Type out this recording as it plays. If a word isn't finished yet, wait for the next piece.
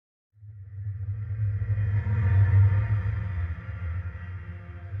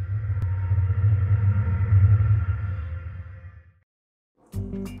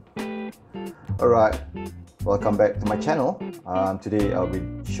Alright, welcome back to my channel. Today I'll be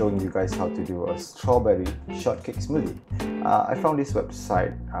showing you guys how to do a strawberry shortcake smoothie. I found this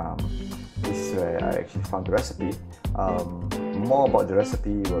website. This is where I actually found the recipe. More about the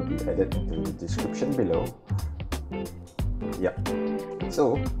recipe will be added into the description below. Yeah.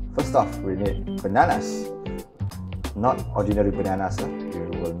 So first off, we need bananas. Not ordinary bananas.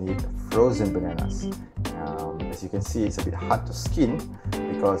 You will need frozen bananas. As you can see, it's a bit hard to skin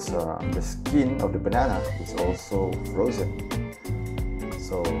because the skin of the banana is also frozen.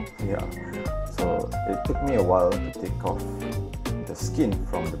 So yeah, so it took me a while to take off the skin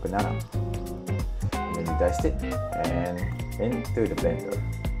from the banana. And then you diced it and into the blender.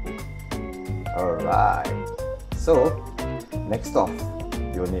 Alright, so next off,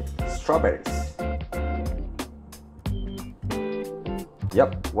 you'll need strawberries.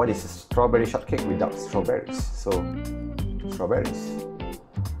 Yep, what is a strawberry shortcake without strawberries? So, strawberries.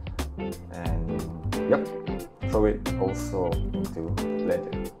 And yep, throw it also into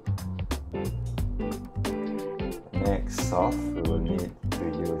blender. Next off, we will need to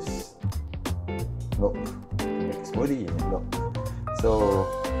use milk to make a smoothie in milk. So,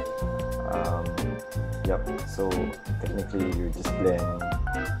 yep, so technically you just blend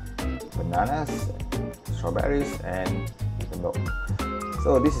bananas, strawberries, and the milk.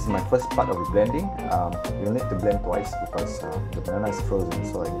 So this is my first part of the blending. You'll need to blend twice because the banana is frozen,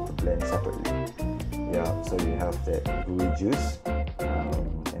 so I need to blend separately. Yeah, so you have that gooey juice,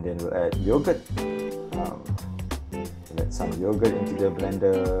 and then we'll add yogurt. We'll add some yogurt into the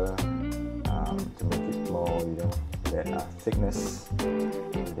blender to make it more, that thickness.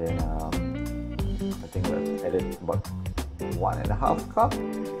 And then I think we've added about 1.5 cup.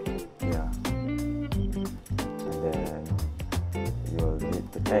 Yeah, and then you'll need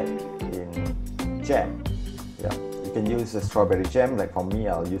to add in jam. Yeah, you can use a strawberry jam. Like for me,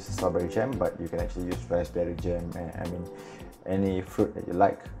 I'll use a strawberry jam, but you can actually use raspberry jam. I mean, any fruit that you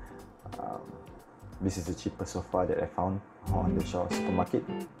like. This is the cheapest so far that I found on the supermarket.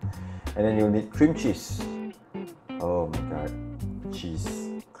 And then you'll need cream cheese. Oh my god, cheese,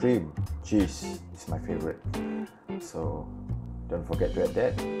 cream cheese is my favorite. So don't forget to add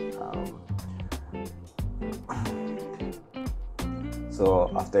that.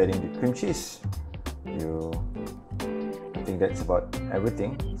 So after adding the cream cheese, I think that's about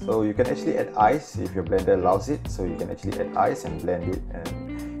everything. So you can actually add ice if your blender allows it. So you can actually add ice and blend it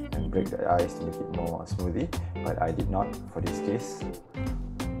and break the ice to make it more smoothie. But I did not for this case.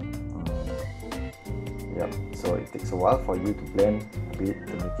 Yep. So it takes a while for you to blend a bit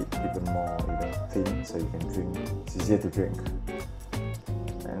to make it even more thin, so you can drink. It's easier to drink.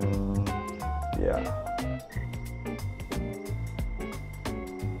 And yeah.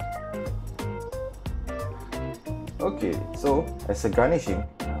 Okay, so as a garnishing,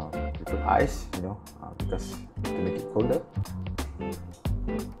 we put ice, because to make it colder.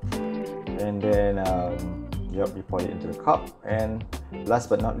 And then, you pour it into the cup. And last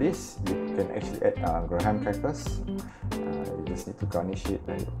but not least, you can actually add graham crackers. You just need to garnish it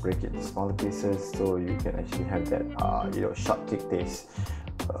and break it into smaller pieces, so you can actually have that, shortcake taste,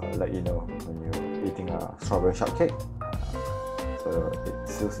 like when you're eating a strawberry shortcake. So it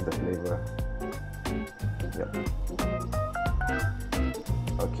seals in the flavor. Yep.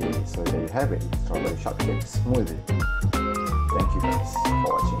 Okay, so there you have it, strawberry shortcake smoothie. Thank you guys for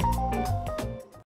watching.